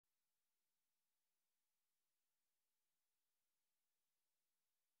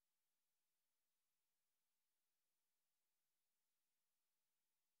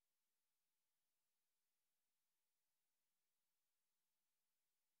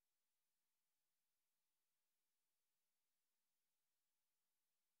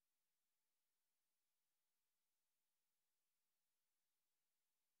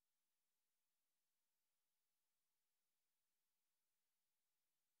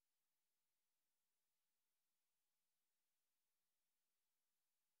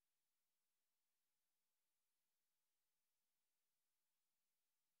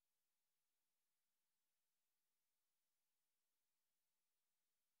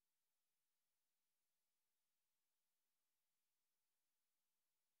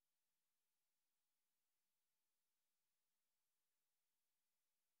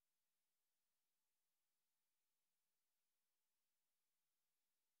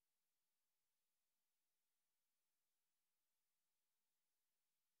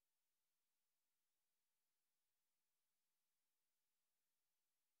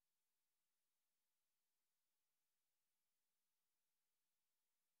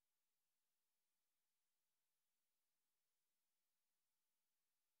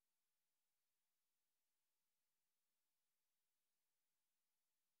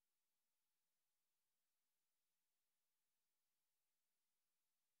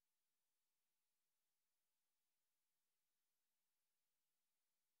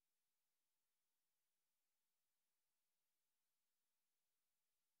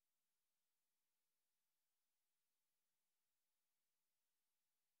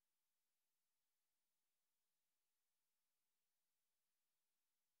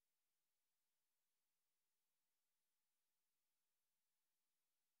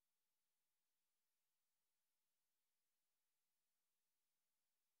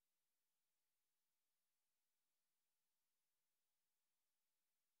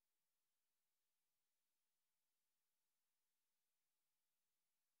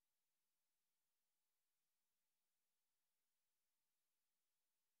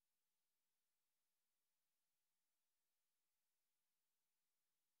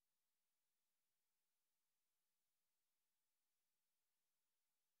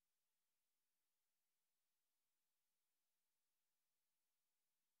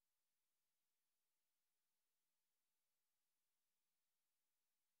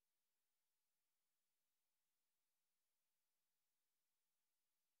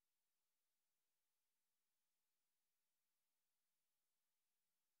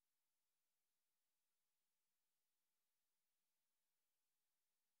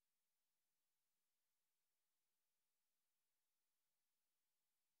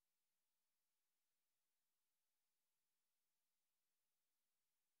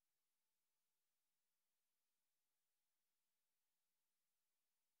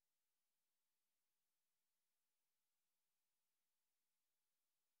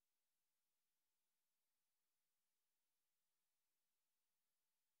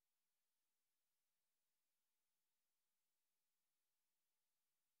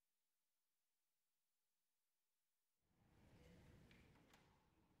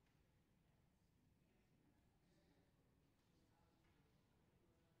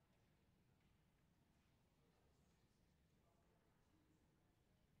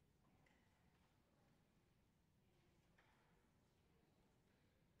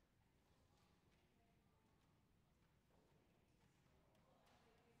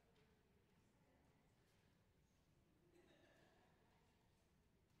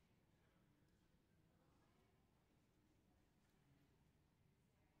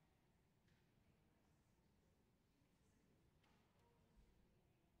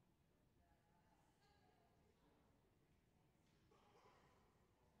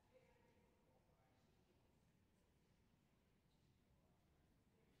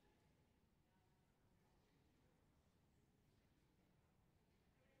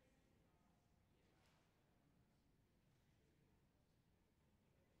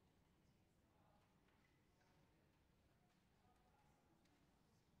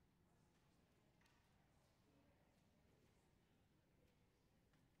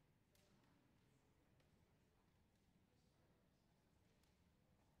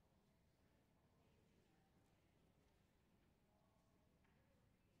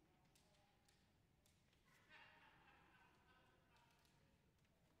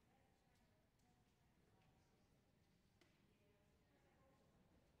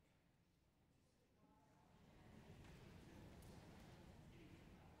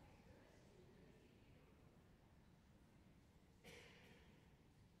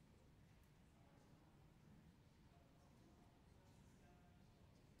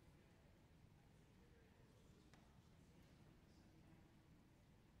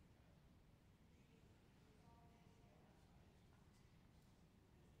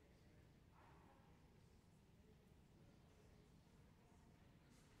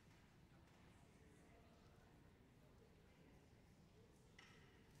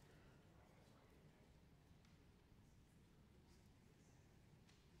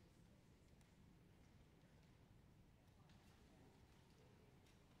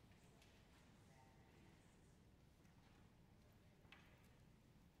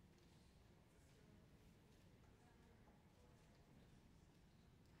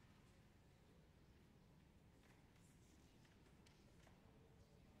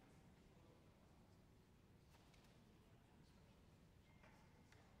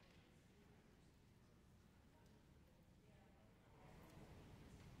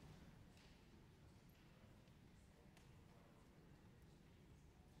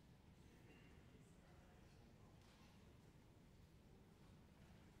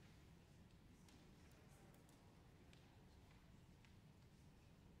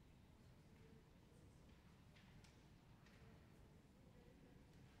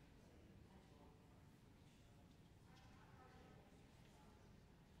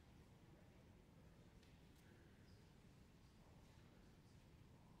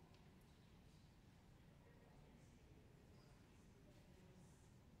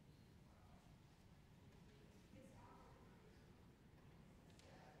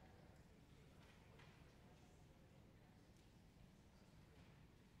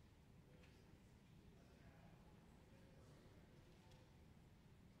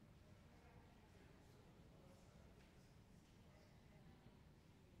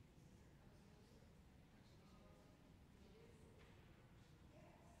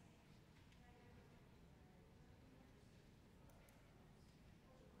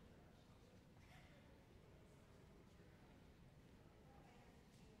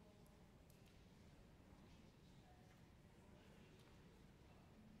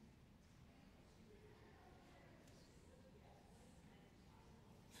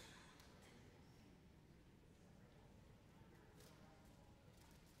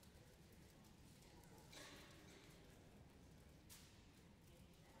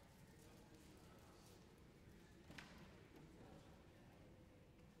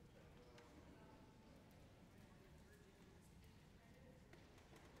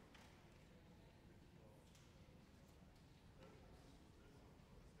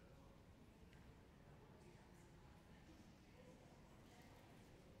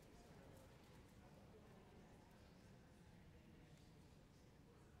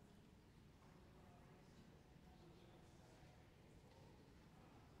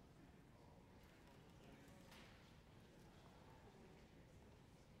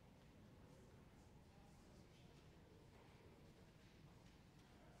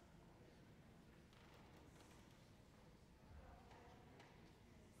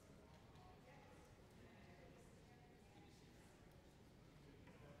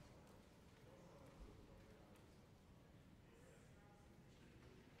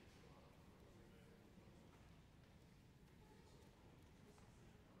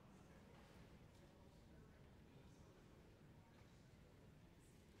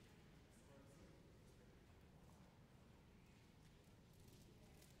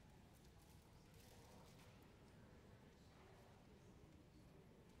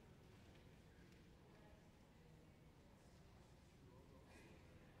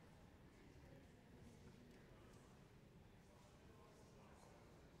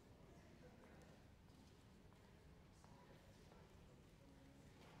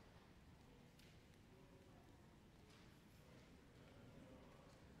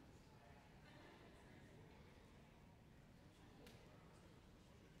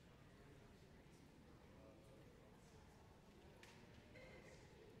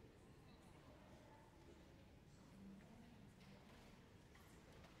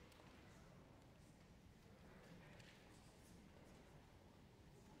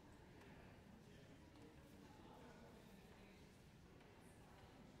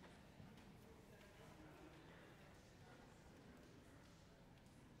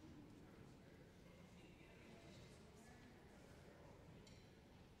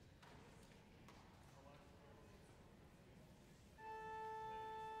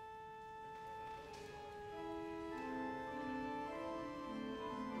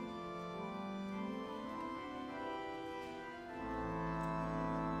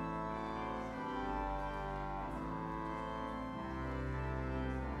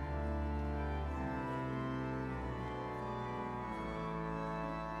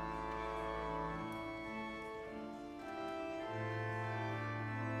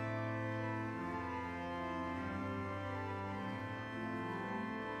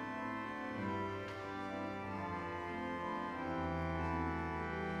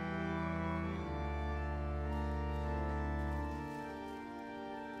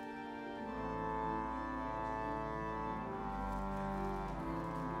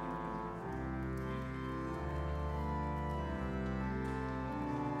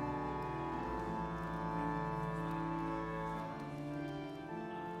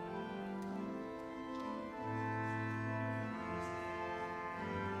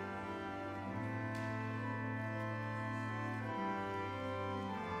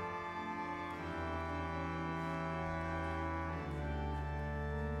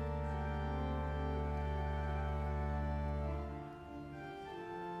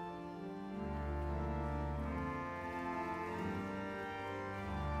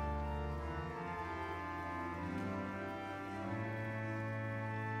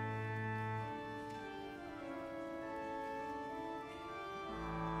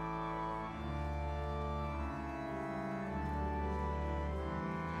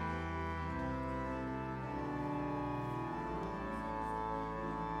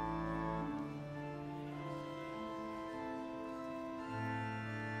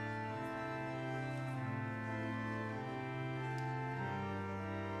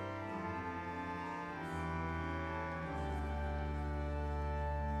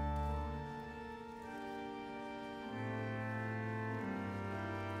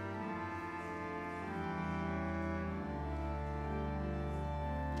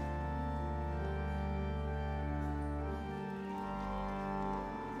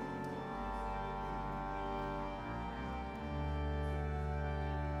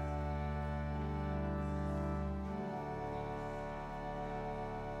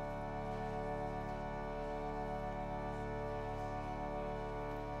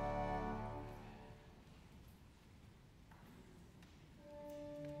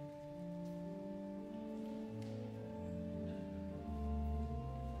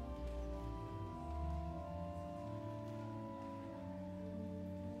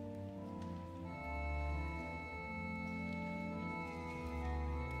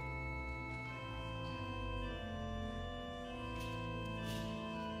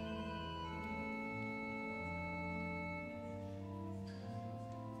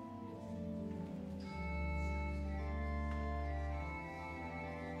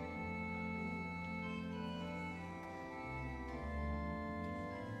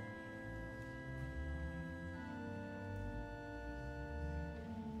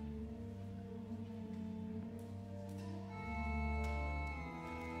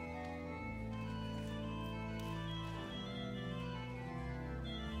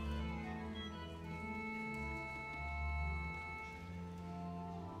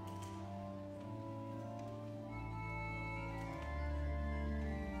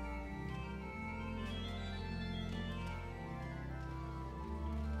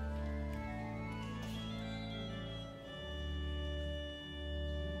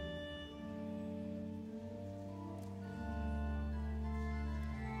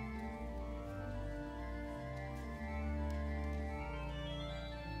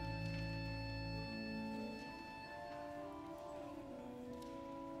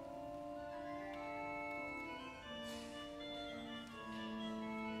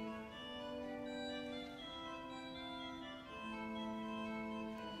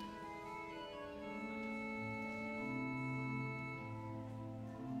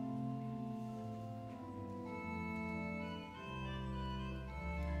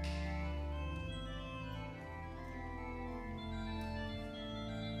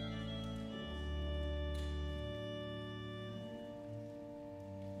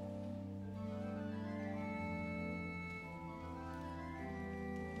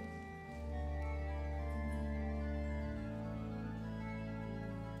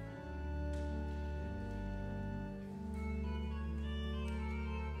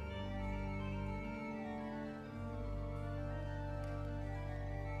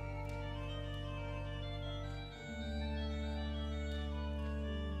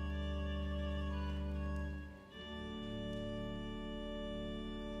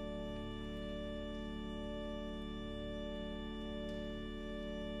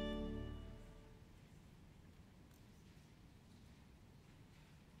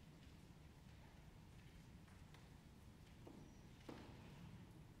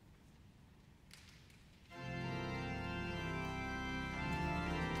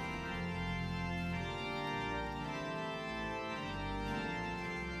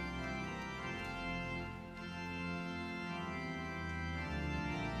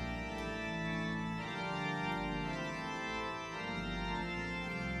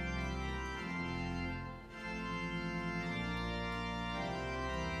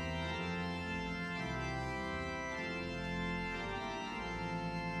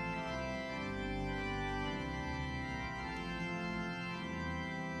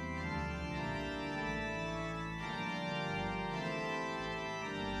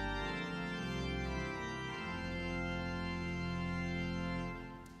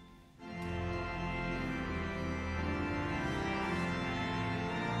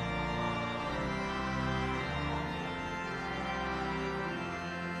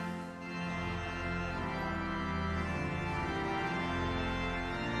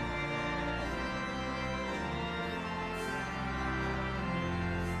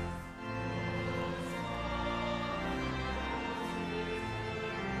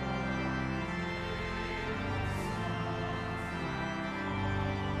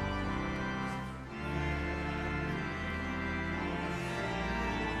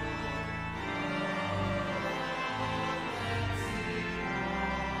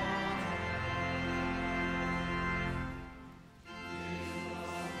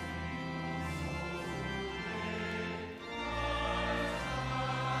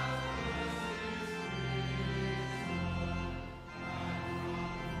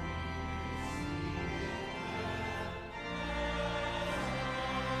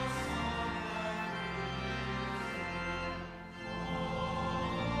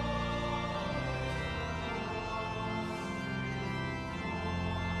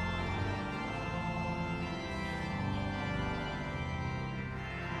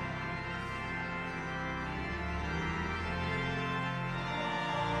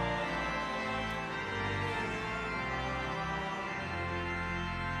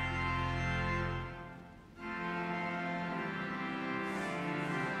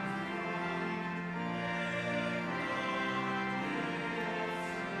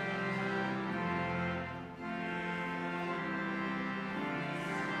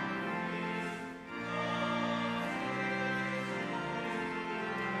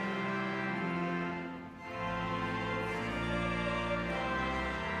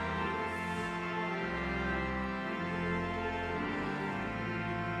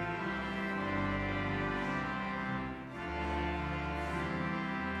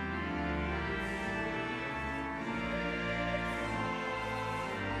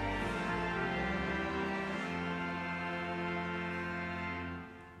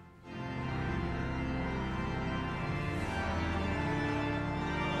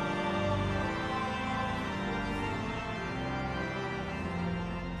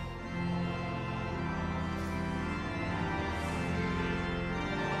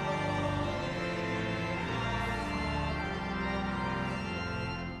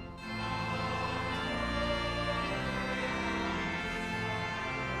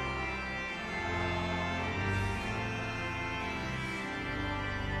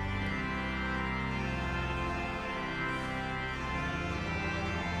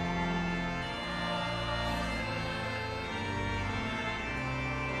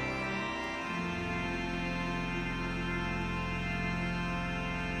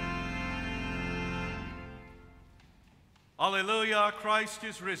Alleluia, Christ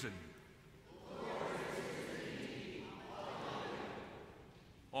is risen.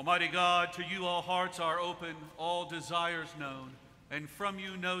 Almighty God, to you all hearts are open, all desires known, and from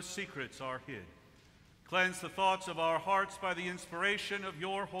you no secrets are hid. Cleanse the thoughts of our hearts by the inspiration of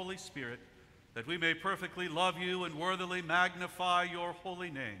your Holy Spirit, that we may perfectly love you and worthily magnify your holy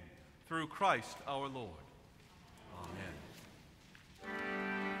name, through Christ our Lord. Amen.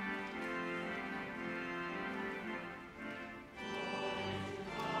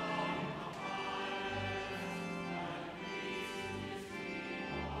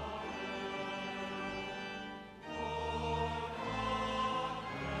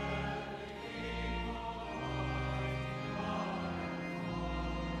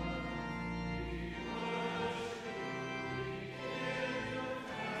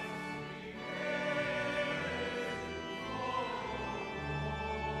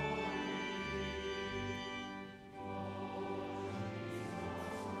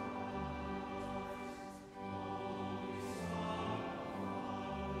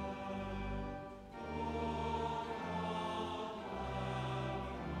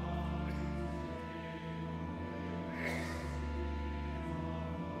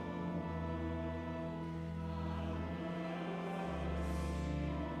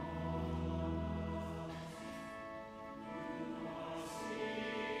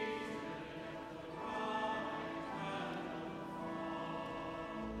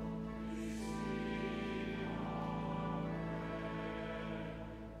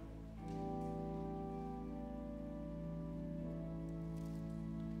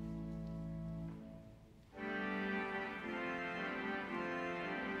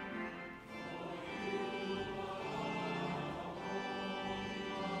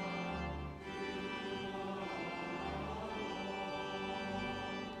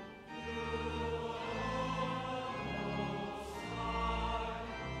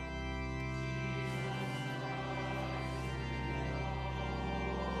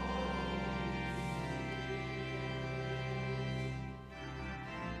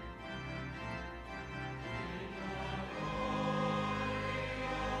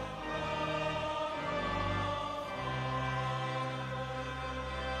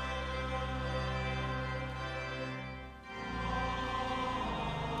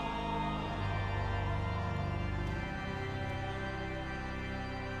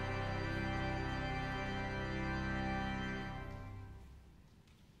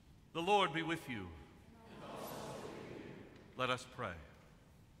 The Lord be with you. And also with you. Let us pray.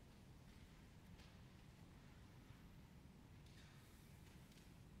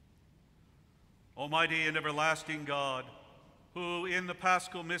 Almighty and everlasting God, who in the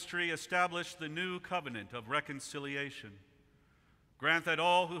Paschal mystery established the new covenant of reconciliation, grant that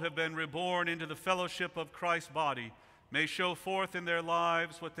all who have been reborn into the fellowship of Christ's body may show forth in their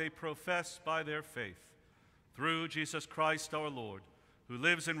lives what they profess by their faith. Through Jesus Christ our Lord, who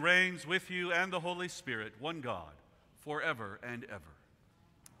lives and reigns with you and the Holy Spirit, one God, forever and ever.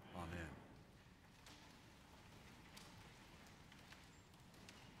 Amen.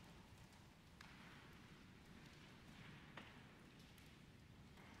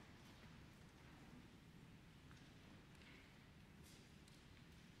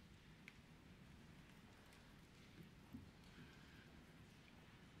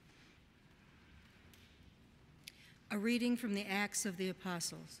 A reading from the Acts of the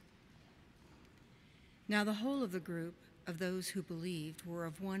Apostles. Now the whole of the group of those who believed were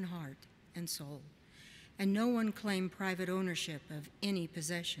of one heart and soul, and no one claimed private ownership of any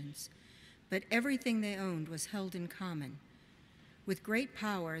possessions, but everything they owned was held in common. With great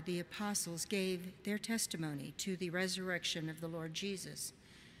power, the apostles gave their testimony to the resurrection of the Lord Jesus,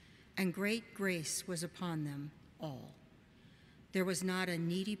 and great grace was upon them all. There was not a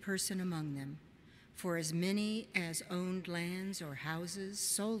needy person among them. For as many as owned lands or houses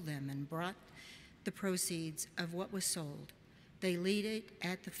sold them and brought the proceeds of what was sold. They laid it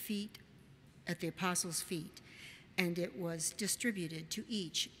at the apostles' feet, and it was distributed to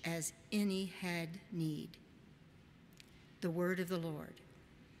each as any had need. The word of the Lord.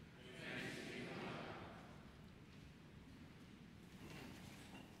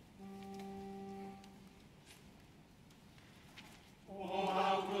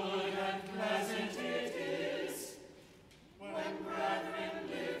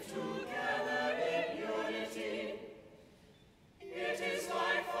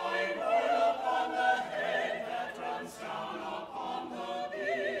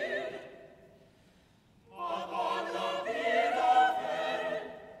 Upon the beard of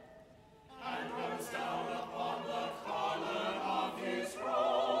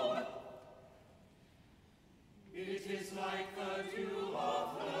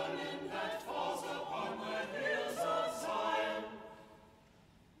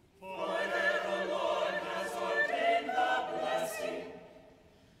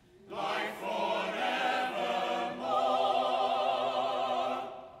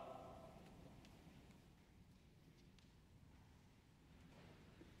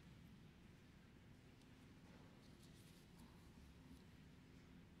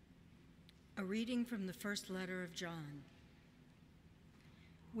A reading from the first letter of John.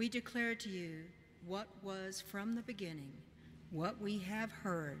 We declare to you what was from the beginning, what we have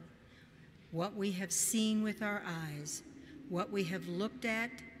heard, what we have seen with our eyes, what we have looked at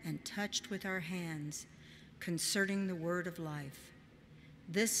and touched with our hands concerning the word of life.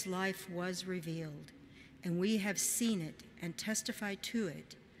 This life was revealed, and we have seen it and testify to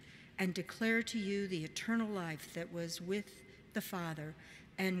it, and declare to you the eternal life that was with the Father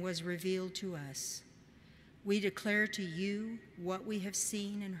and was revealed to us. We declare to you what we have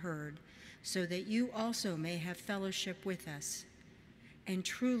seen and heard, so that you also may have fellowship with us. And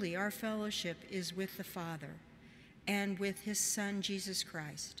truly our fellowship is with the Father and with his Son, Jesus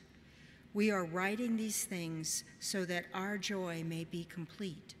Christ. We are writing these things so that our joy may be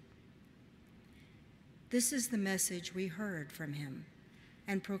complete. This is the message we heard from him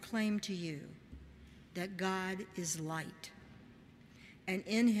and proclaim to you, that God is light, and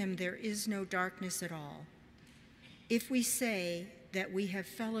in him there is no darkness at all. If we say that we have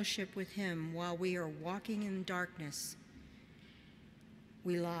fellowship with him while we are walking in darkness,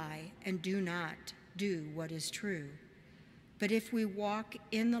 we lie and do not do what is true. But if we walk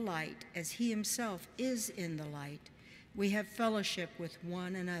in the light as he himself is in the light, we have fellowship with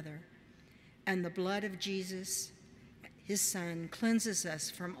one another. And the blood of Jesus, his Son, cleanses us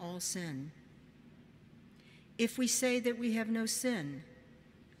from all sin. If we say that we have no sin,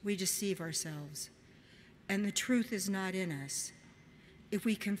 we deceive ourselves, and the truth is not in us. If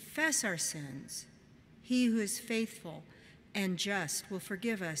we confess our sins, he who is faithful and just will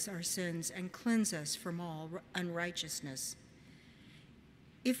forgive us our sins and cleanse us from all unrighteousness.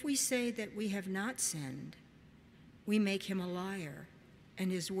 If we say that we have not sinned, we make him a liar,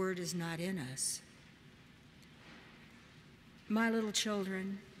 and his word is not in us. My little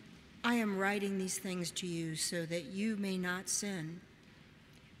children, I am writing these things to you so that you may not sin.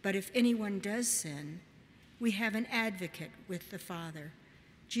 But if anyone does sin, we have an advocate with the Father,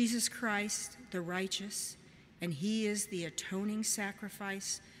 Jesus Christ, the righteous, and he is the atoning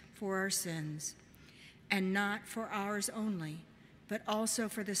sacrifice for our sins, and not for ours only, but also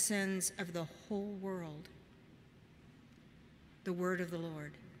for the sins of the whole world. The word of the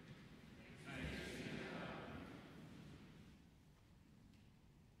Lord.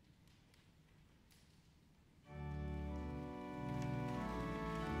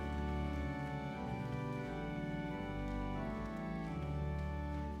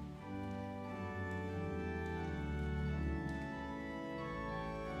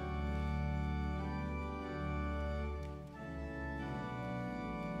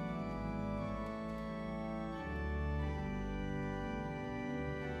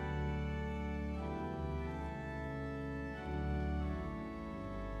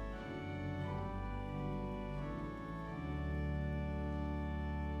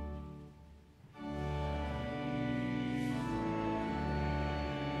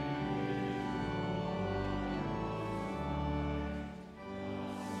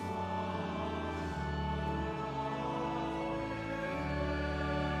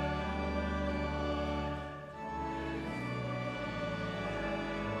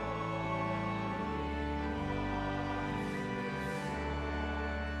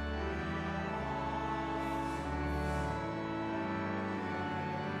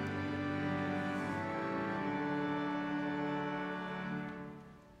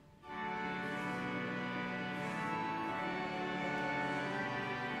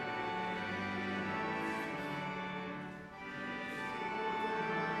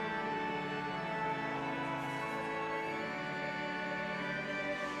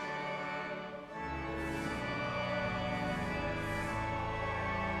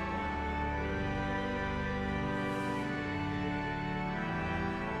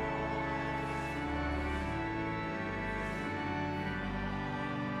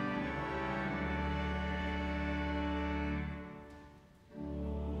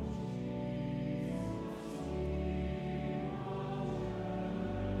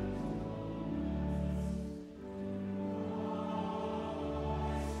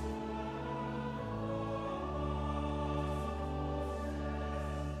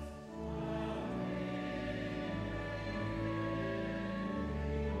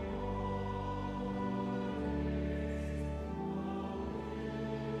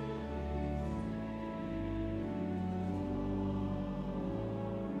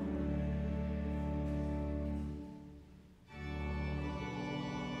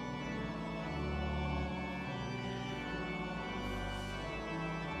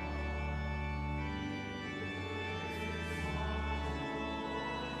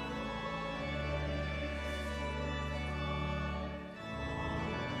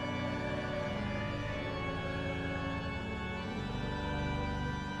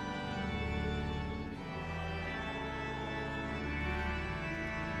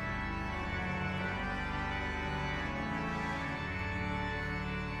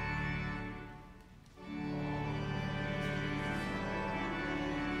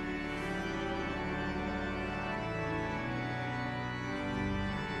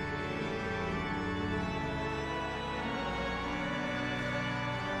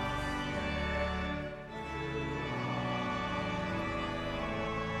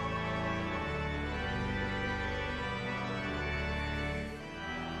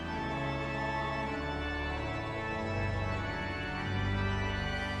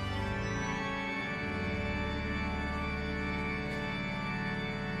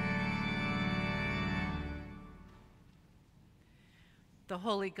 The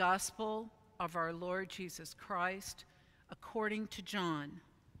Holy Gospel of our Lord Jesus Christ according to John.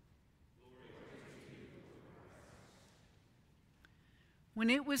 When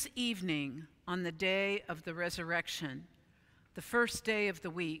it was evening on the day of the resurrection, the first day of the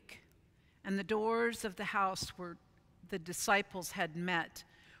week, and the doors of the house where the disciples had met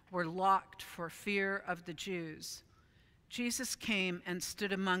were locked for fear of the Jews, Jesus came and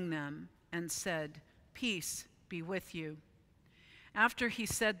stood among them and said, "Peace be with you." After he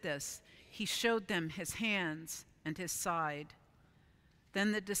said this, he showed them his hands and his side.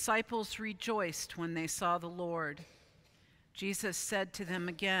 Then the disciples rejoiced when they saw the Lord. Jesus said to them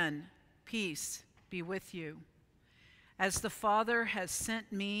again, "Peace be with you. As the Father has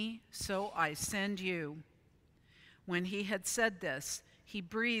sent me, so I send you." When he had said this, he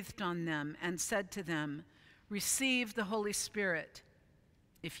breathed on them and said to them, "Receive the Holy Spirit.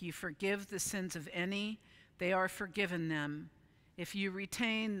 If you forgive the sins of any, they are forgiven them. If you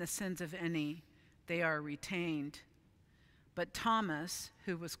retain the sins of any, they are retained." But Thomas,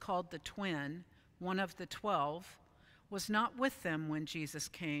 who was called the twin, one of the 12, was not with them when Jesus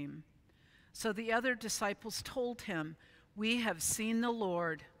came. So the other disciples told him, "We have seen the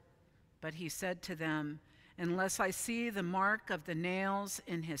Lord." But he said to them, "Unless I see the mark of the nails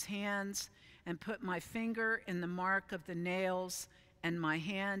in his hands, and put my finger in the mark of the nails, and my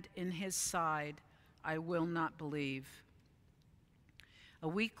hand in his side, I will not believe." A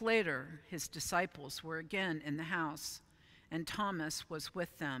week later, his disciples were again in the house, and Thomas was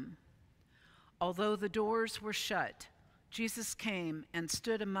with them. Although the doors were shut, Jesus came and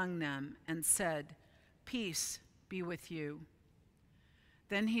stood among them and said, "Peace be with you."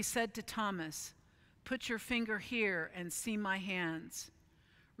 Then he said to Thomas, "Put your finger here and see my hands.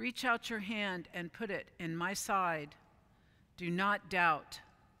 Reach out your hand and put it in my side. Do not doubt,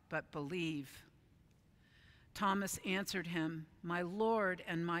 but believe." Thomas answered him, "My Lord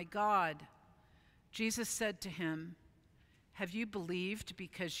and my God." Jesus said to him, "Have you believed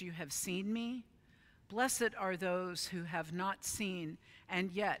because you have seen me? Blessed are those who have not seen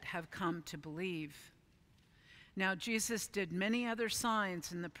and yet have come to believe." Now Jesus did many other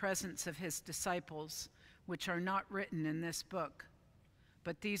signs in the presence of his disciples, which are not written in this book.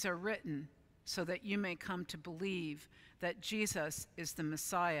 But these are written so that you may come to believe that Jesus is the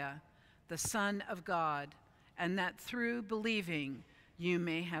Messiah, the Son of God, and that through believing you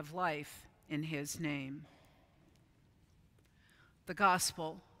may have life in his name. The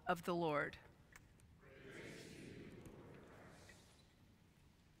Gospel of the Lord.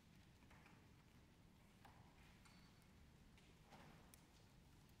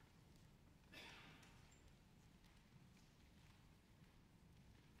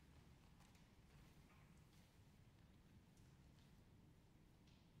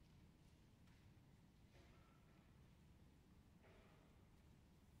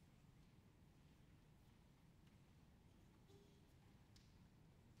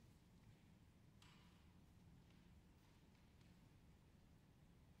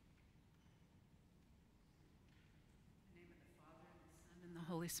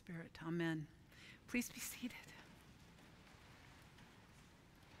 Holy Spirit, amen. Please be seated.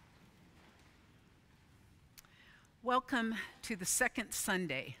 Welcome to the second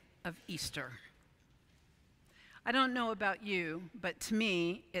Sunday of Easter. I don't know about you, but to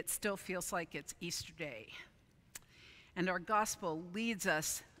me, it still feels like it's Easter Day. And our gospel leads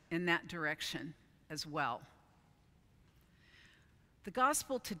us in that direction as well. The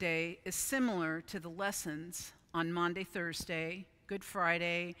gospel today is similar to the lessons on Maundy, Thursday, Good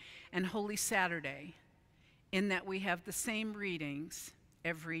Friday, and Holy Saturday, in that we have the same readings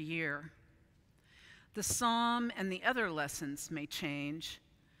every year. The psalm and the other lessons may change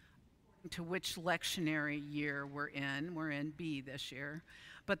to which lectionary year we're in. We're in B this year.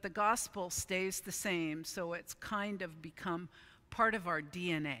 But the gospel stays the same, so it's kind of become part of our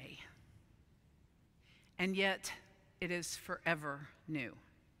DNA. And yet, it is forever new.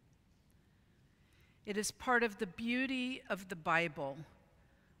 It is part of the beauty of the Bible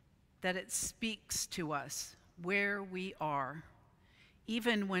that it speaks to us where we are,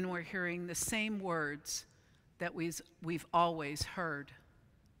 even when we're hearing the same words that we've always heard.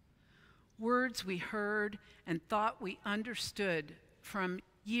 Words we heard and thought we understood from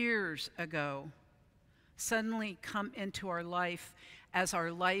years ago suddenly come into our life as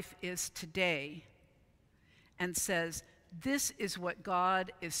our life is today and says, "This is what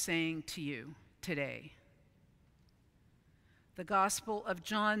God is saying to you today." The Gospel of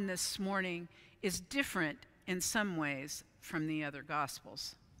John this morning is different in some ways from the other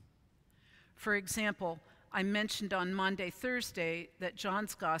Gospels. For example, I mentioned on Maundy, Thursday that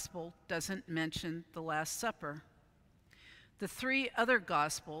John's Gospel doesn't mention the Last Supper. The three other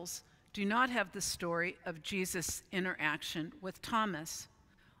Gospels do not have the story of Jesus' interaction with Thomas,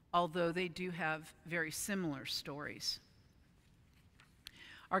 although they do have very similar stories.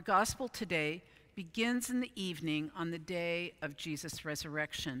 Our Gospel today begins in the evening on the day of Jesus'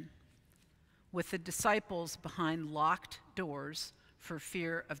 resurrection, with the disciples behind locked doors for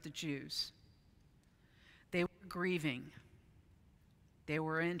fear of the Jews. They were grieving. They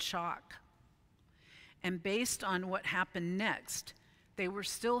were in shock. And based on what happened next, they were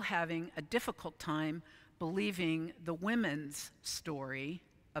still having a difficult time believing the women's story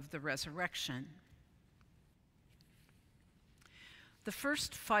of the resurrection. The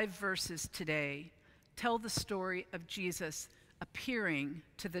first 5 verses today tell the story of Jesus appearing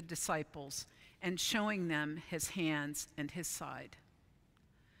to the disciples and showing them his hands and his side.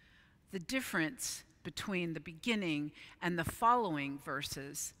 The difference between the beginning and the following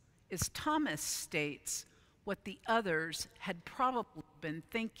verses is Thomas states what the others had probably been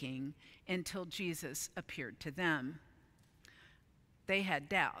thinking until Jesus appeared to them. They had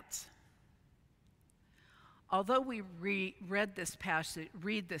doubts. Although we read this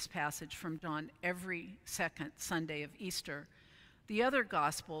passage from John every second Sunday of Easter, the other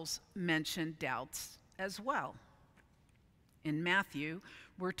Gospels mention doubts as well. In Matthew,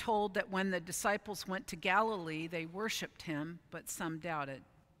 we're told that when the disciples went to Galilee, they worshiped him, but some doubted.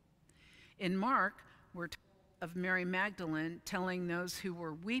 In Mark, we're told of Mary Magdalene telling those who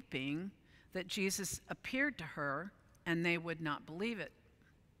were weeping that Jesus appeared to her and they would not believe it.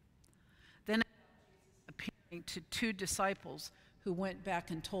 Then appearing to 2 disciples who went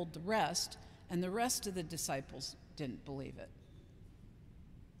back and told the rest, and the rest of the disciples didn't believe it.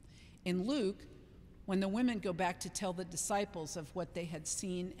 In Luke, when the women go back to tell the disciples of what they had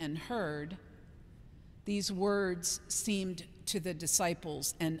seen and heard, these words seemed to the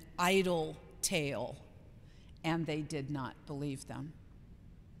disciples an idle tale, and they did not believe them.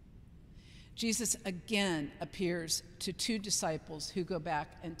 Jesus again appears to 2 disciples who go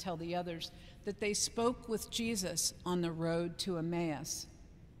back and tell the others that they spoke with Jesus on the road to Emmaus.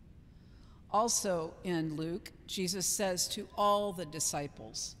 Also in Luke, Jesus says to all the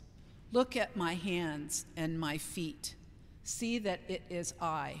disciples, "Look at my hands and my feet. See that it is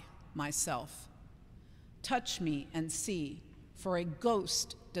I, myself. Touch me and see, for a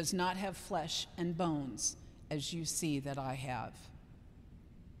ghost does not have flesh and bones, as you see that I have."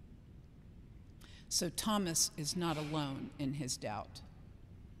 So Thomas is not alone in his doubt.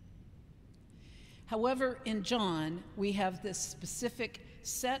 However, in John, we have this specific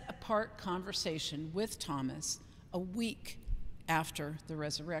set-apart conversation with Thomas a week after the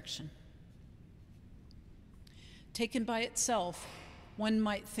resurrection. Taken by itself, one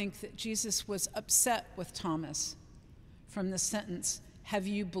might think that Jesus was upset with Thomas from the sentence, "Have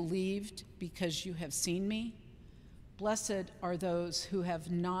you believed because you have seen me? Blessed are those who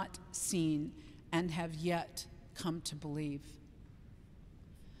have not seen and have yet come to believe."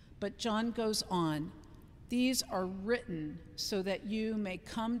 But John goes on, "These are written so that you may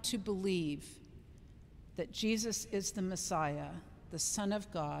come to believe that Jesus is the Messiah, the Son of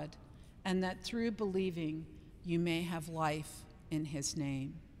God, and that through believing you may have life in his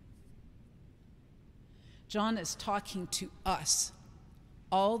name." John is talking to us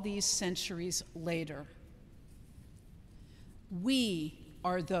all these centuries later. We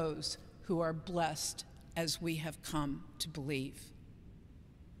are those who are blessed as we have come to believe.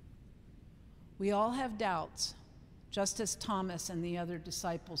 We all have doubts, just as Thomas and the other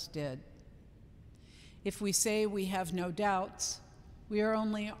disciples did. If we say we have no doubts, we are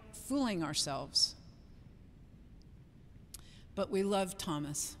only fooling ourselves. But we love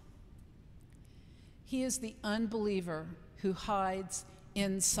Thomas. He is the unbeliever who hides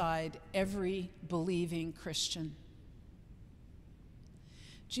inside every believing Christian.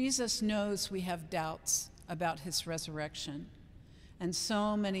 Jesus knows we have doubts about his resurrection and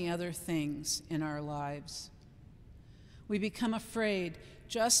so many other things in our lives. We become afraid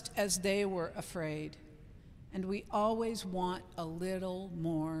just as they were afraid, and we always want a little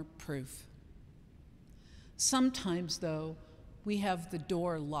more proof. Sometimes, though, we have the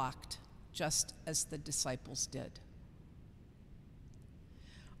door locked, just as the disciples did.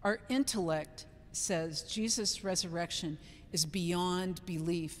 Our intellect says Jesus' resurrection is beyond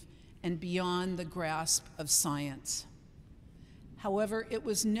belief and beyond the grasp of science. However, it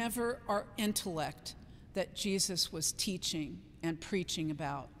was never our intellect that Jesus was teaching and preaching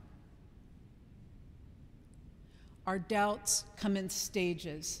about. Our doubts come in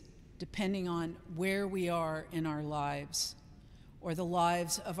stages, depending on where we are in our lives or the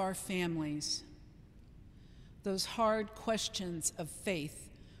lives of our families. Those hard questions of faith,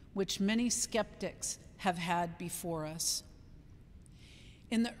 which many skeptics have had before us.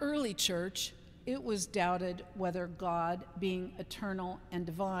 In the early church, it was doubted whether God, being eternal and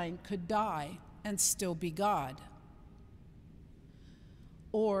divine, could die and still be God.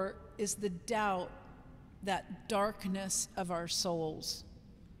 Or is the doubt that darkness of our souls,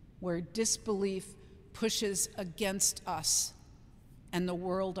 where disbelief pushes against us and the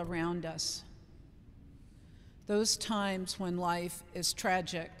world around us? Those times when life is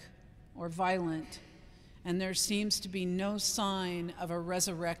tragic or violent, and there seems to be no sign of a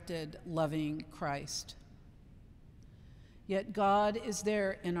resurrected, loving Christ. Yet God is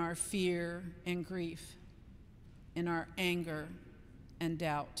there in our fear and grief, in our anger and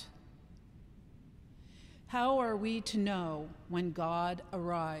doubt. How are we to know when God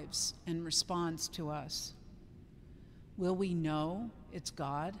arrives and responds to us? Will we know it's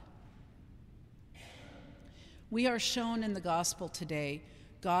God? We are shown in the gospel today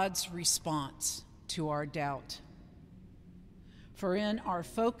God's response to our doubt. For in our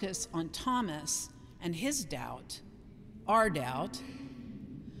focus on Thomas and his doubt, our doubt,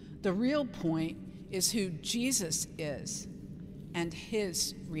 the real point is who Jesus is and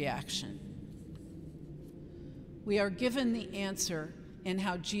his reaction. We are given the answer in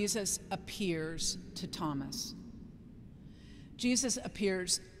how Jesus appears to Thomas. Jesus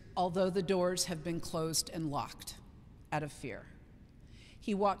appears although the doors have been closed and locked out of fear.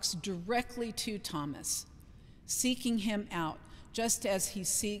 He walks directly to Thomas, seeking him out, just as he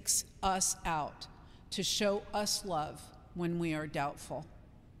seeks us out to show us love when we are doubtful.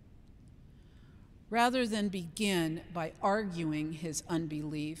 Rather than begin by arguing his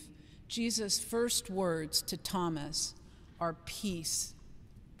unbelief, Jesus' first words to Thomas are, "Peace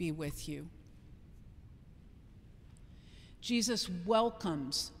be with you." Jesus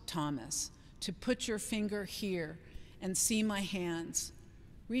welcomes Thomas to put your finger here and see my hands.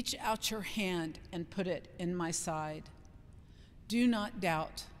 Reach out your hand and put it in my side. Do not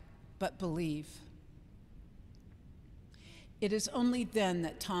doubt, but believe. It is only then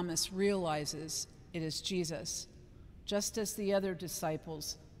that Thomas realizes it is Jesus, just as the other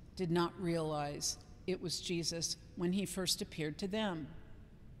disciples did not realize it was Jesus when he first appeared to them.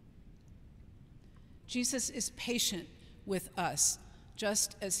 Jesus is patient with us,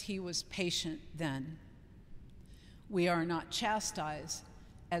 just as he was patient then. We are not chastised,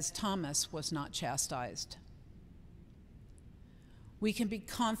 as Thomas was not chastised. We can be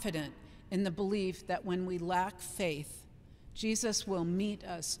confident in the belief that when we lack faith, Jesus will meet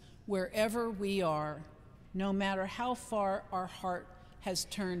us wherever we are, no matter how far our heart has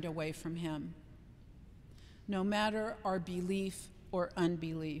turned away from him, no matter our belief or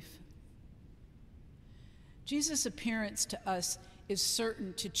unbelief. Jesus' appearance to us is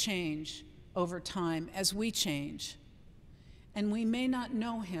certain to change over time as we change. And we may not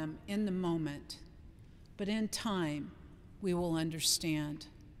know him in the moment, but in time we will understand.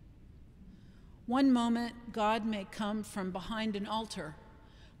 One moment, God may come from behind an altar,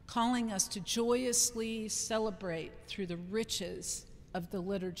 calling us to joyously celebrate through the riches of the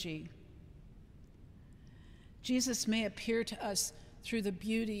liturgy. Jesus may appear to us through the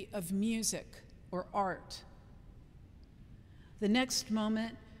beauty of music or art. The next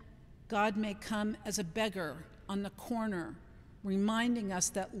moment, God may come as a beggar on the corner, reminding us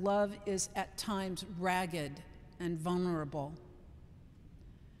that love is at times ragged and vulnerable.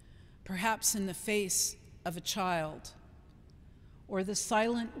 Perhaps in the face of a child, or the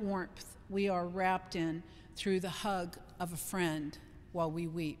silent warmth we are wrapped in through the hug of a friend while we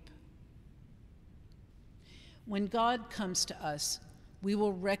weep. When God comes to us, we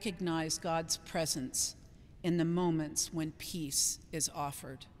will recognize God's presence in the moments when peace is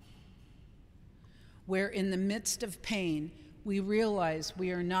offered, where in the midst of pain, we realize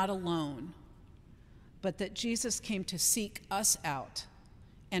we are not alone, but that Jesus came to seek us out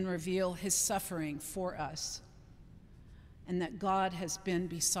and reveal his suffering for us, and that God has been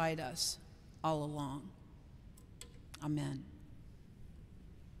beside us all along. Amen.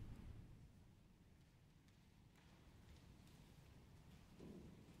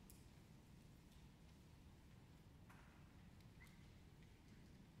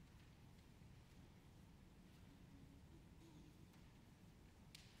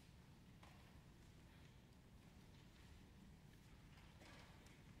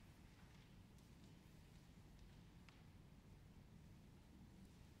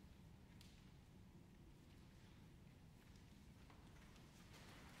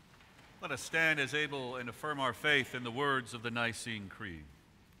 Let us stand as able and affirm our faith in the words of the Nicene Creed.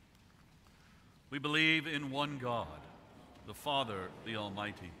 We believe in one God, the Father, the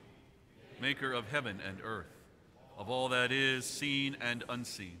Almighty, maker of heaven and earth, of all that is seen and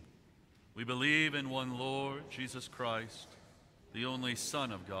unseen. We believe in one Lord, Jesus Christ, the only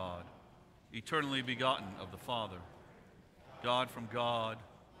Son of God, eternally begotten of the Father, God from God,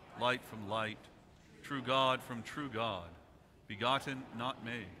 light from light, true God from true God, begotten, not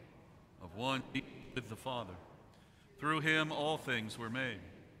made, of one with the Father. Through him all things were made.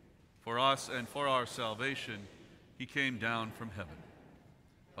 For us and for our salvation, he came down from heaven.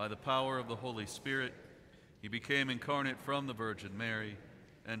 By the power of the Holy Spirit, he became incarnate from the Virgin Mary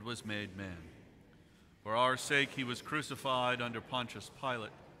and was made man. For our sake he was crucified under Pontius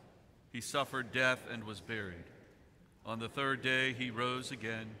Pilate. He suffered death and was buried. On the third day he rose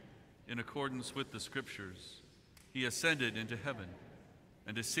again in accordance with the Scriptures. He ascended into heaven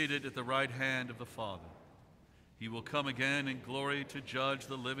and is seated at the right hand of the Father. He will come again in glory to judge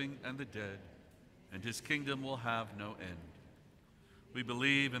the living and the dead, and his kingdom will have no end. We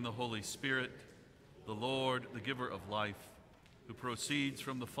believe in the Holy Spirit, the Lord, the giver of life, who proceeds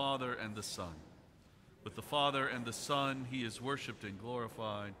from the Father and the Son. With the Father and the Son he is worshiped and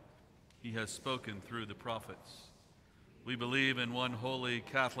glorified. He has spoken through the prophets. We believe in one holy,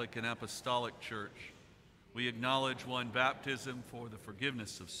 Catholic, and Apostolic Church. We acknowledge one baptism for the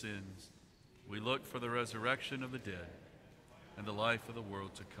forgiveness of sins. We look for the resurrection of the dead and the life of the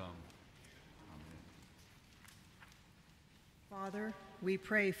world to come. Amen. Father, we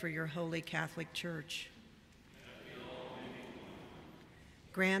pray for your holy Catholic Church.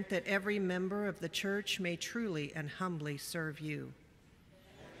 Grant that every member of the Church may truly and humbly serve you.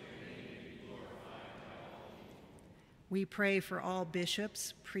 We pray for all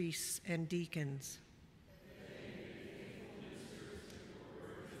bishops, priests, and deacons.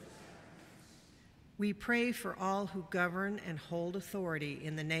 We pray for all who govern and hold authority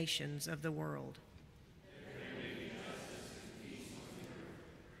in the nations of the world.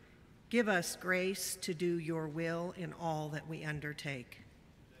 Give us grace to do your will in all that we undertake.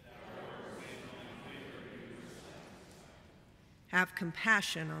 Have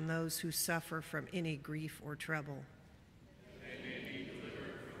compassion on those who suffer from any grief or trouble.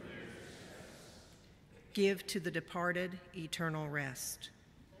 Give to the departed eternal rest.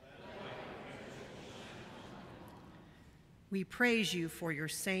 We praise you for your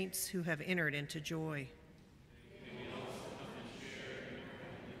saints who have entered into joy.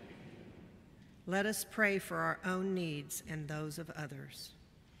 Let us pray for our own needs and those of others.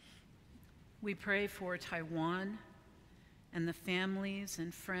 We pray for Taiwan and the families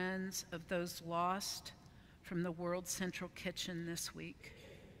and friends of those lost from the World Central Kitchen this week.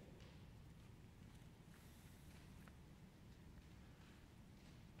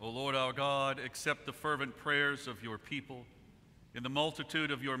 O Lord our God, accept the fervent prayers of your people. In the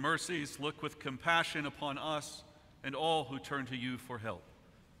multitude of your mercies, look with compassion upon us and all who turn to you for help.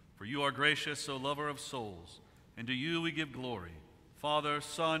 For you are gracious, O lover of souls, and to you we give glory, Father,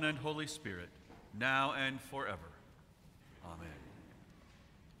 Son, and Holy Spirit, now and forever. Amen.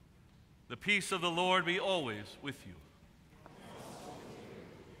 The peace of the Lord be always with you.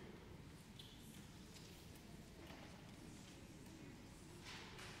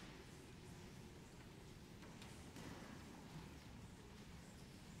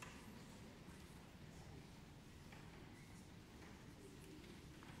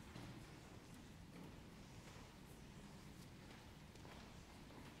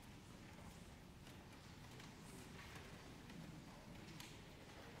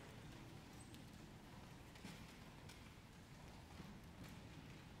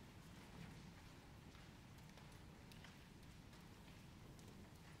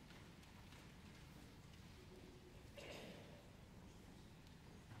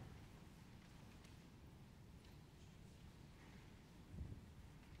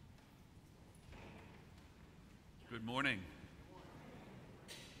 Good morning.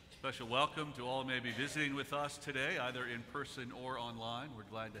 Special welcome to all who may be visiting with us today, either in person or online. We're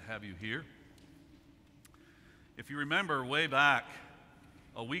glad to have you here. If you remember way back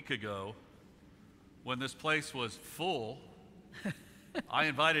a week ago when this place was full, I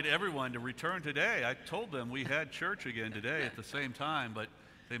invited everyone to return today. I told them we had church again today at the same time, but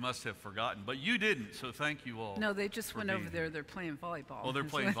they must have forgotten. But you didn't, so thank you all. No, they just went over there. They're playing volleyball. Oh, they're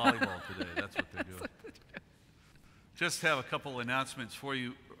playing volleyball today. That's what they're doing. Just have a couple announcements for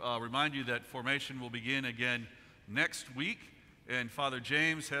you. Remind you that formation will begin again next week, and Father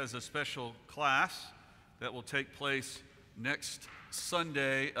James has a special class that will take place next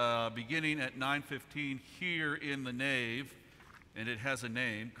Sunday, beginning at 9:15 here in the nave, and it has a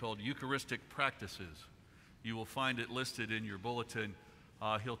name called Eucharistic Practices. You will find it listed in your bulletin.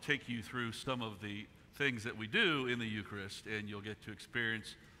 He'll take you through some of the things that we do in the Eucharist, and you'll get to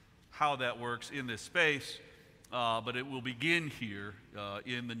experience how that works in this space. But it will begin here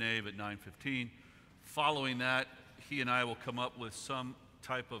in the nave at 9:15. Following that, he and I will come up with some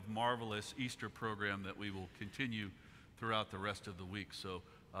type of marvelous Easter program that we will continue throughout the rest of the week. So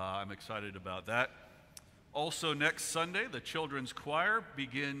I'm excited about that. Also, next Sunday, the children's choir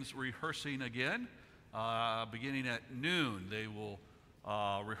begins rehearsing again, beginning at noon. They will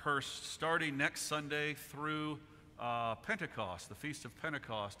rehearse starting next Sunday through Pentecost, the Feast of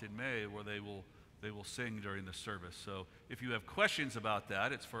Pentecost in May, where they will sing during the service. So if you have questions about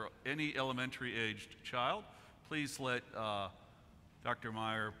that, it's for any elementary-aged child. Please let Dr.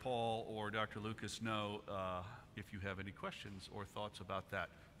 Meyer, Paul, or Dr. Lucas know if you have any questions or thoughts about that.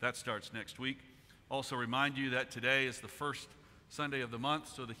 That starts next week. Also remind you that today is the first Sunday of the month,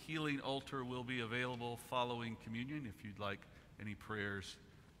 so the healing altar will be available following communion. If you'd like any prayers,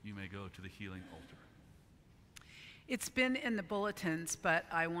 you may go to the healing altar. It's been in the bulletins, but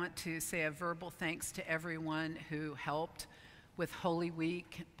I want to say a verbal thanks to everyone who helped with Holy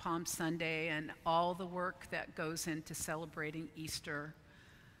Week, Palm Sunday, and all the work that goes into celebrating Easter.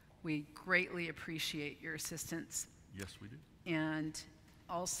 We greatly appreciate your assistance. Yes, we do. And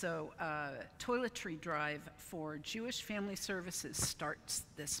also, toiletry drive for Jewish Family Services starts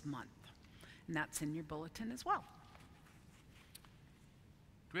this month, and that's in your bulletin as well.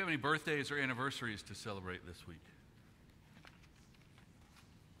 Do we have any birthdays or anniversaries to celebrate this week?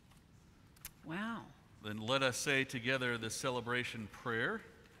 Wow. Then let us say together the celebration prayer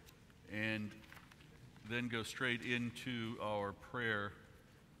and then go straight into our prayer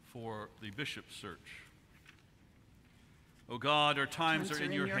for the bishop's search. O God, our times are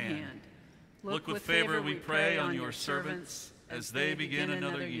in your hand. Look with favor, we pray, on your servants as they begin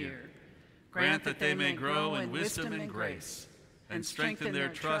another year. Grant that they may grow in wisdom and grace and strengthen their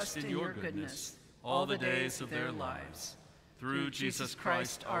trust in your goodness all the days of their lives. Through Jesus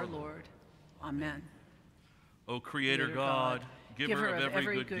Christ our Lord. Amen. O Creator God, giver of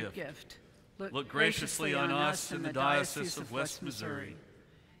every good gift, look graciously on us in the Diocese of West Missouri,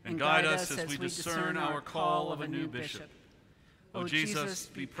 and guide us as we discern our call of a new bishop. O Jesus,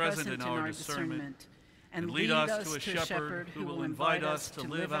 be present in our discernment, and lead us to a shepherd who will invite us to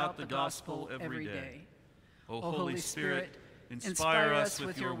live out the gospel every day. O Holy Spirit, inspire us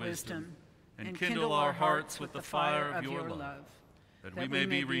with your wisdom, and kindle our hearts with the fire of your love, that we may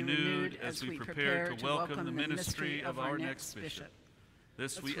be renewed as we prepare to welcome the ministry of our next bishop.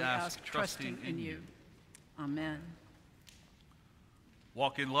 This we ask, trusting in you. Amen.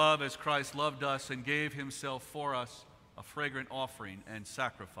 Walk in love as Christ loved us and gave himself for us, a fragrant offering and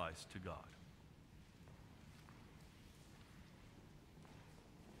sacrifice to God.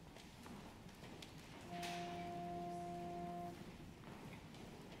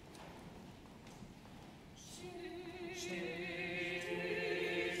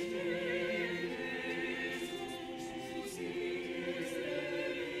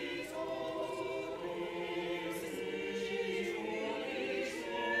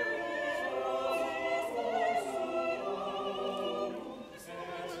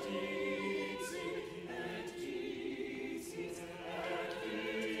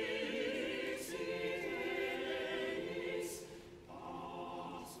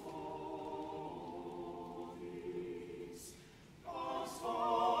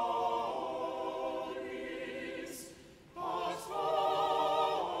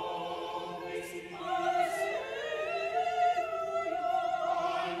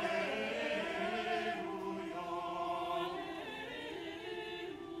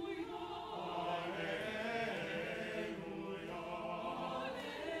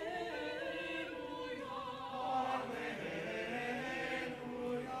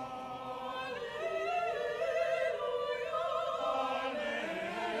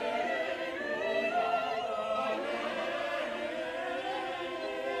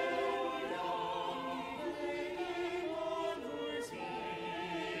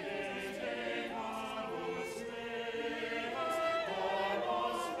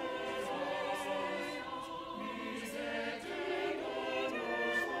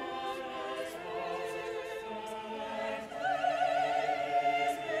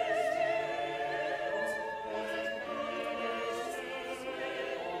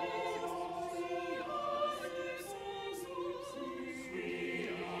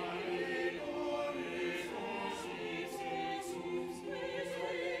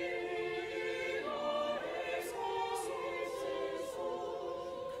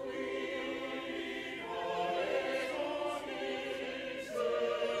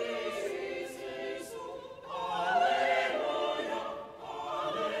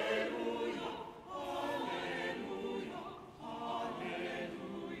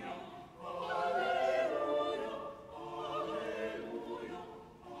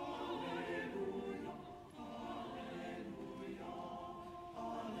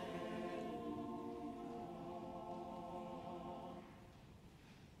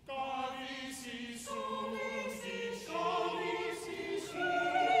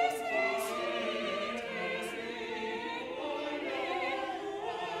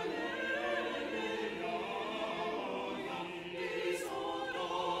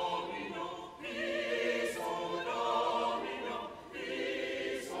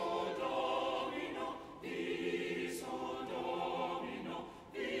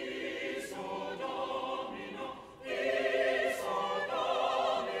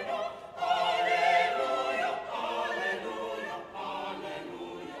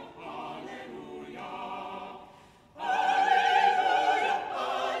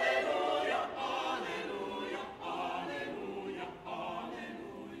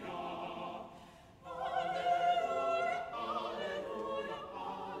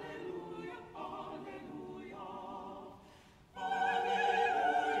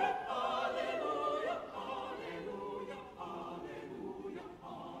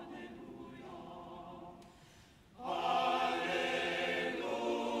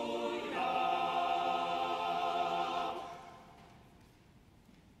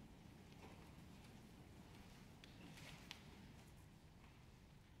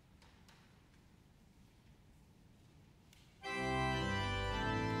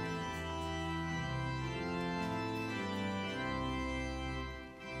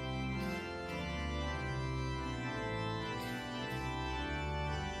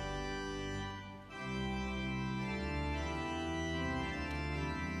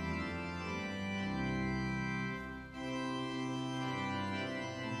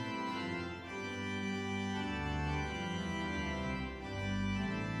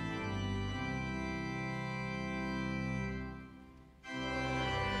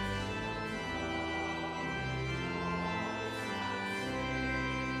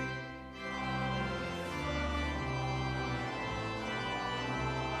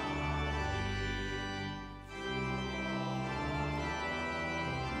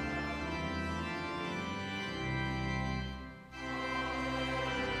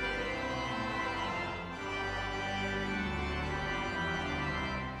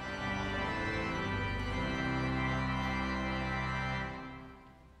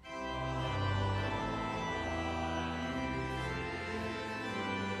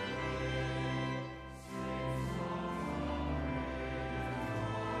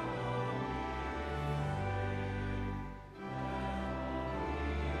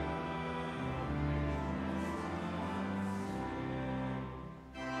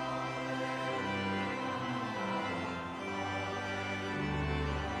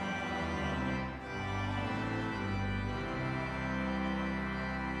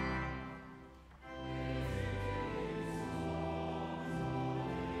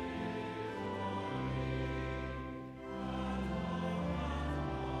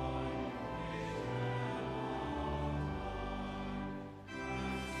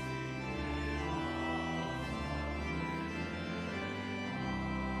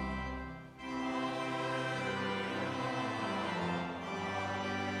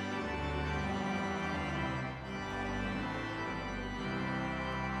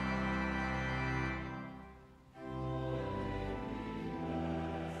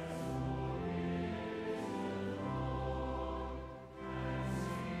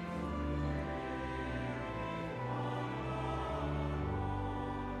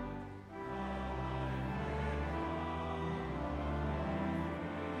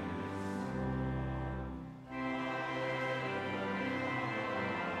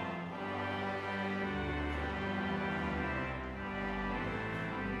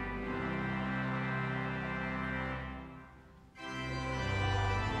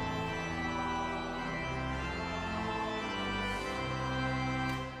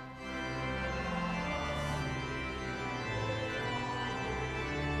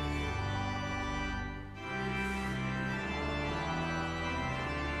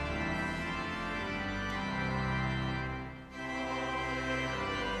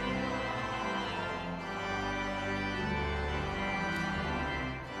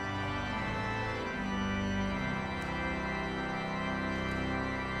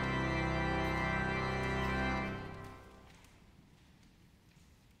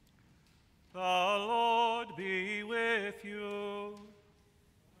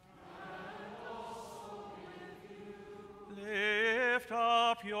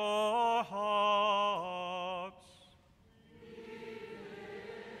 up your hearts.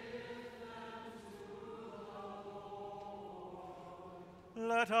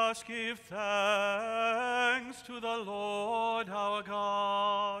 Let us give thanks to the Lord our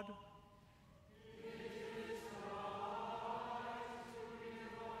God.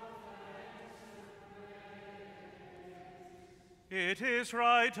 It is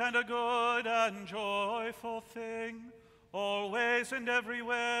right and a good and joyful thing, always and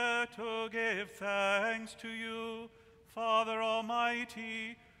everywhere to give thanks to you, Father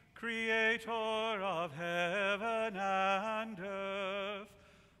Almighty, Creator of heaven and earth.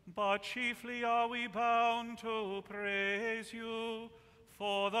 But chiefly are we bound to praise you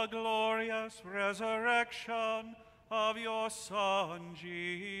for the glorious resurrection of your Son,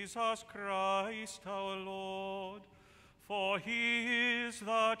 Jesus Christ our Lord. For he is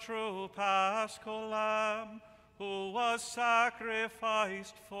the true Paschal Lamb who was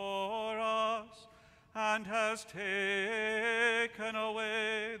sacrificed for us and has taken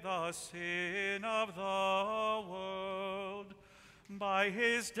away the sin of the world. By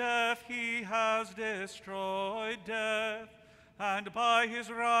his death he has destroyed death, and by his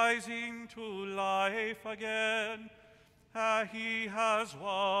rising to life again, he has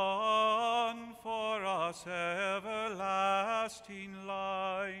won for us everlasting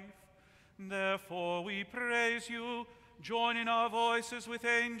life. Therefore we praise you, joining our voices with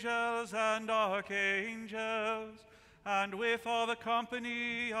angels and archangels, and with all the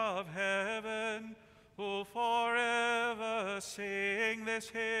company of heaven, who forever sing this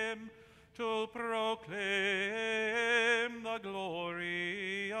hymn to proclaim the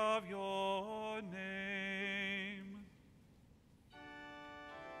glory of your name.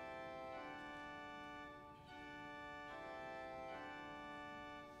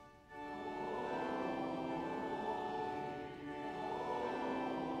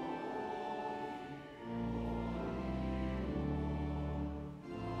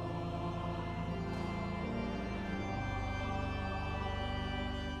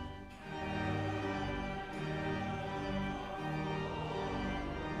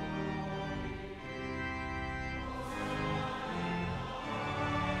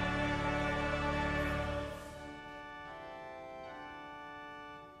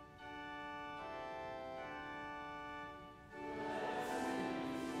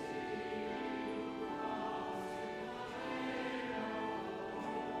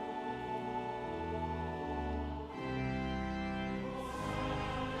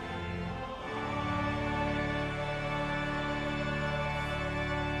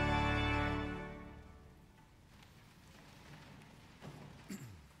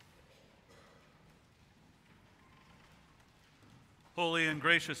 Holy and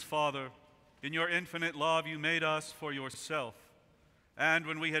gracious Father, in your infinite love you made us for yourself. And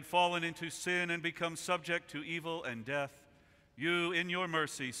when we had fallen into sin and become subject to evil and death, you, in your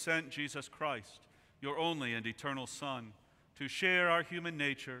mercy, sent Jesus Christ, your only and eternal Son, to share our human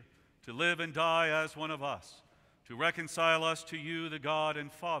nature, to live and die as one of us, to reconcile us to you, the God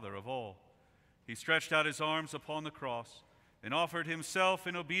and Father of all. He stretched out his arms upon the cross and offered himself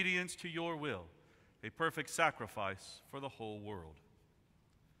in obedience to your will, a perfect sacrifice for the whole world.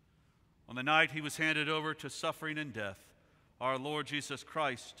 On the night he was handed over to suffering and death, our Lord Jesus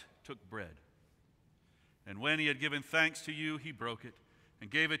Christ took bread. And when he had given thanks to you, he broke it and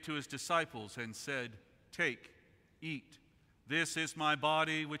gave it to his disciples and said, "Take, eat. This is my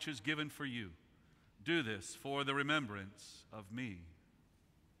body which is given for you. Do this for the remembrance of me."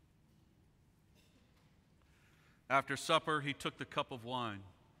 After supper, he took the cup of wine.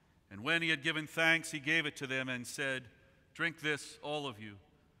 And when he had given thanks, he gave it to them and said, "Drink this, all of you.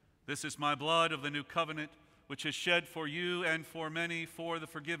 This is my blood of the new covenant, which is shed for you and for many for the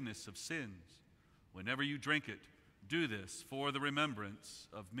forgiveness of sins. Whenever you drink it, do this for the remembrance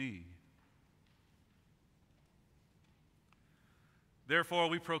of me." Therefore,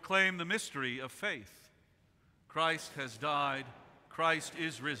 we proclaim the mystery of faith. Christ has died. Christ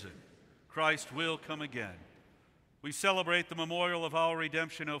is risen. Christ will come again. We celebrate the memorial of our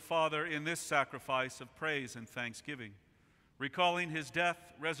redemption, O Father, in this sacrifice of praise and thanksgiving. Recalling his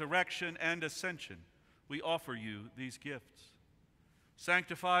death, resurrection, and ascension, we offer you these gifts.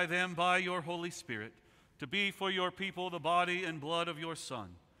 Sanctify them by your Holy Spirit to be for your people the body and blood of your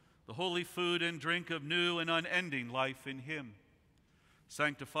Son, the holy food and drink of new and unending life in him.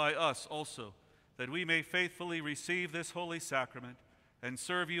 Sanctify us also, that we may faithfully receive this holy sacrament and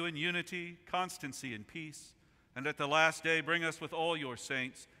serve you in unity, constancy, and peace, and at the last day bring us with all your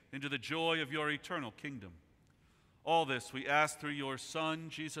saints into the joy of your eternal kingdom. All this we ask through your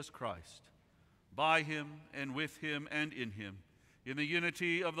Son, Jesus Christ. By him and with him and in him, in the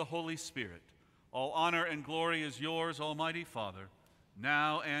unity of the Holy Spirit. All honor and glory is yours, Almighty Father,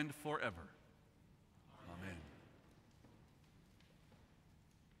 now and forever. Amen.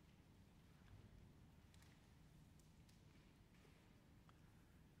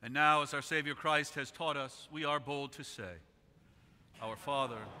 And now, as our Savior Christ has taught us, we are bold to say, Our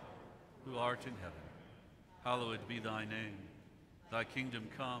Father, who art in heaven, hallowed be thy name. Thy kingdom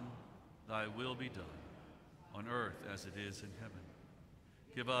come, thy will be done, on earth as it is in heaven.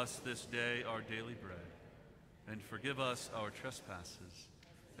 Give us this day our daily bread, and forgive us our trespasses,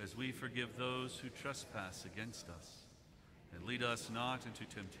 as we forgive those who trespass against us. And lead us not into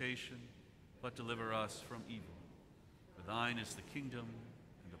temptation, but deliver us from evil. For thine is the kingdom,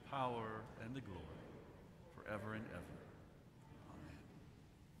 and the power, and the glory, forever and ever. Amen.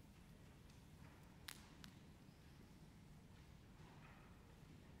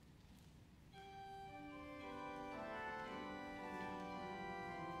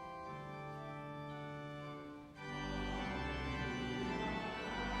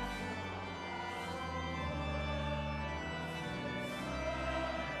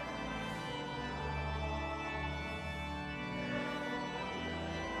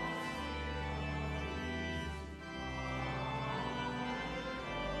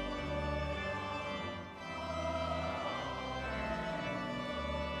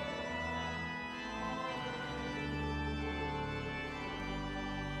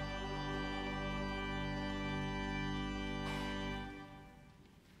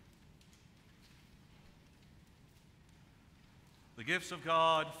 The gifts of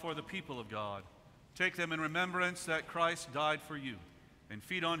God for the people of God. Take them in remembrance that Christ died for you, and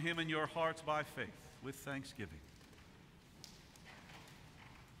feed on him in your hearts by faith with thanksgiving.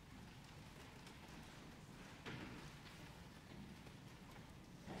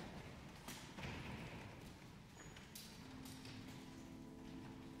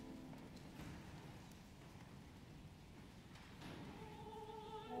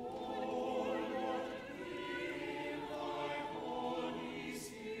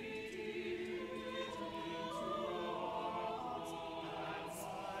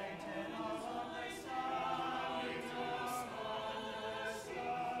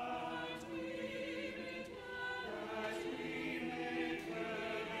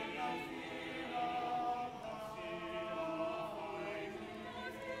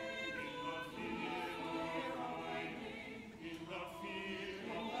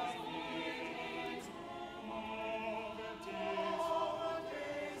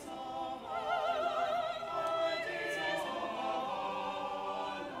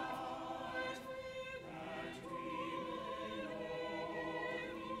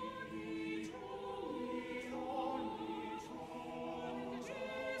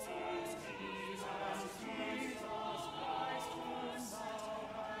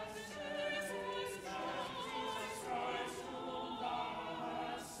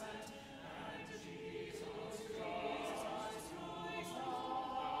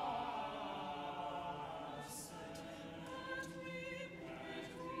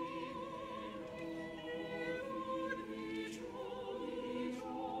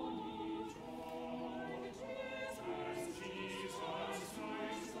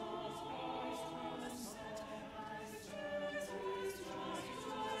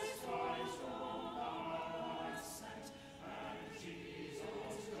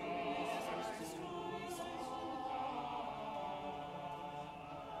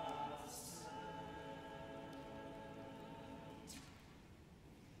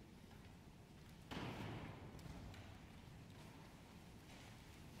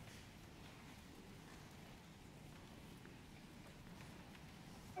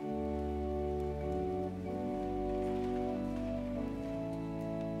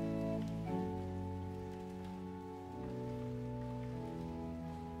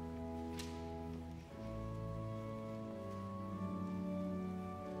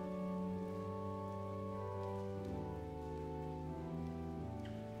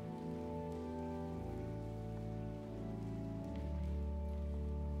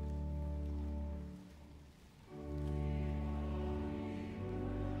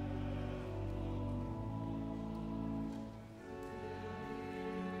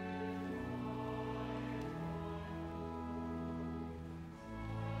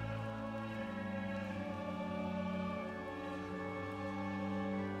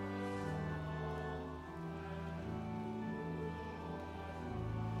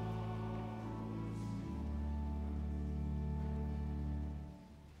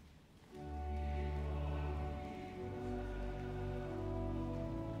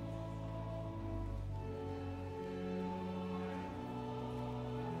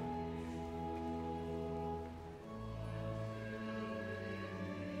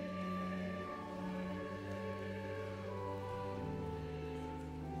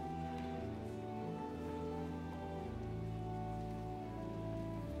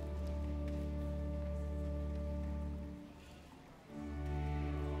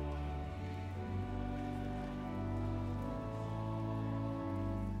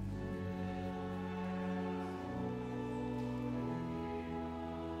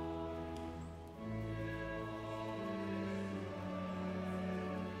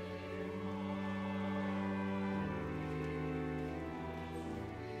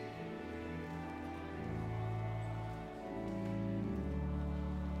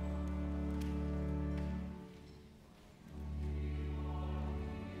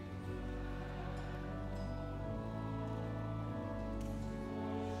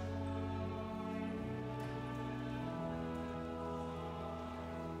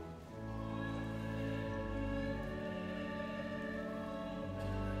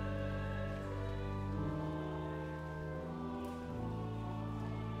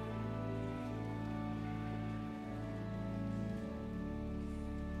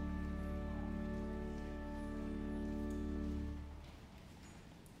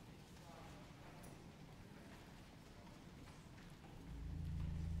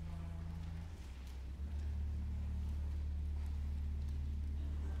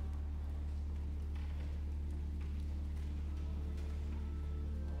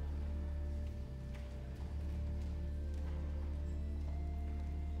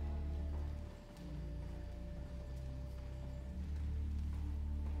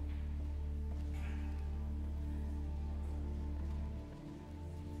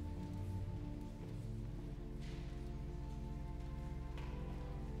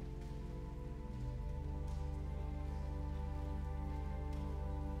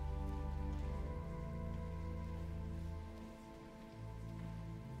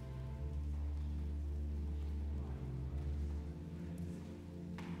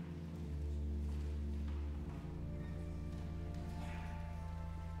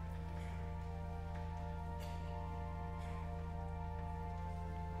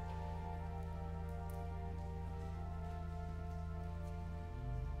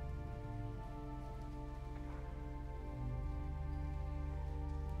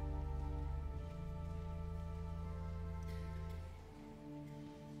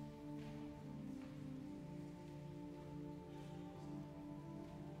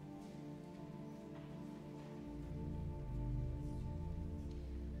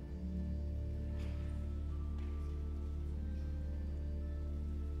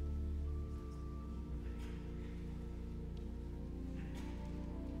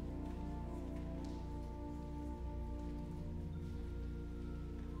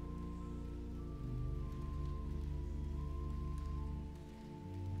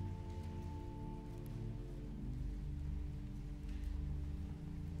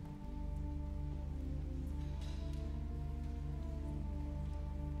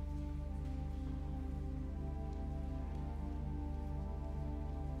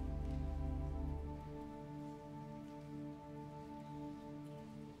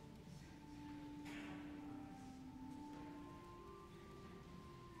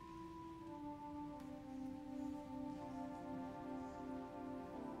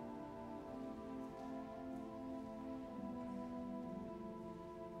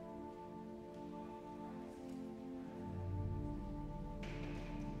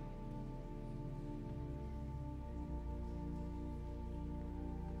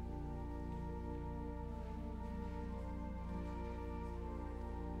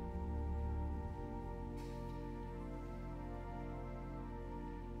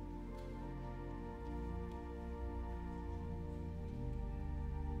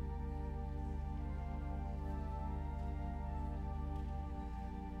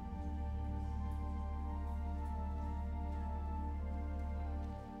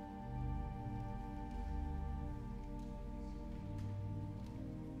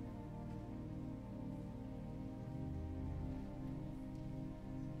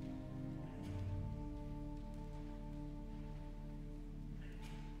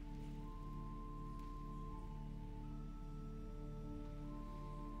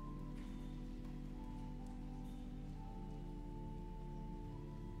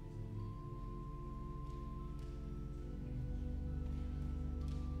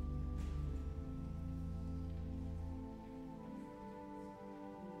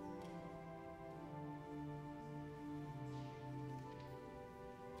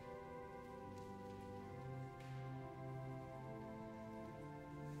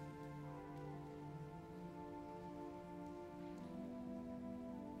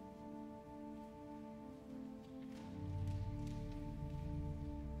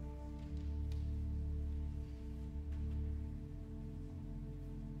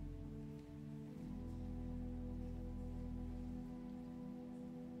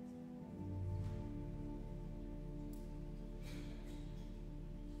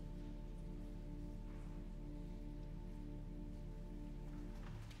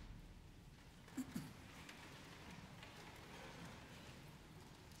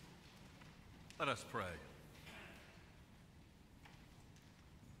 Let us pray.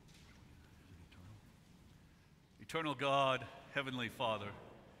 Eternal God, Heavenly Father,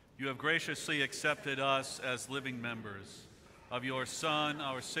 you have graciously accepted us as living members of your Son,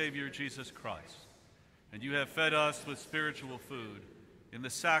 our Savior, Jesus Christ, and you have fed us with spiritual food in the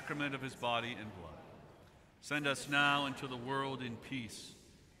sacrament of his body and blood. Send us now into the world in peace,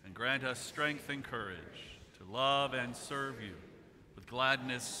 and grant us strength and courage to love and serve you with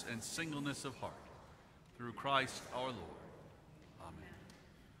gladness and singleness of heart, through Christ our Lord. Amen.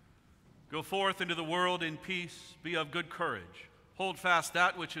 Go forth into the world in peace, be of good courage, hold fast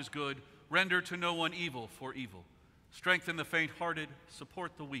that which is good, render to no one evil for evil, strengthen the faint-hearted,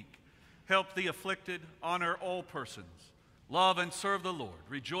 support the weak, help the afflicted, honor all persons, love and serve the Lord,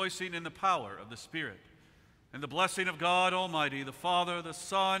 rejoicing in the power of the Spirit. And the blessing of God Almighty, the Father, the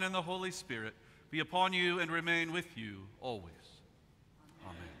Son, and the Holy Spirit be upon you and remain with you always.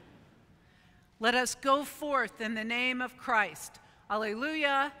 Amen. Let us go forth in the name of Christ.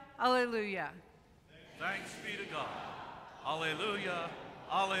 Alleluia, alleluia. Thanks be to God. Alleluia,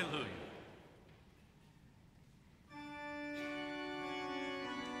 alleluia.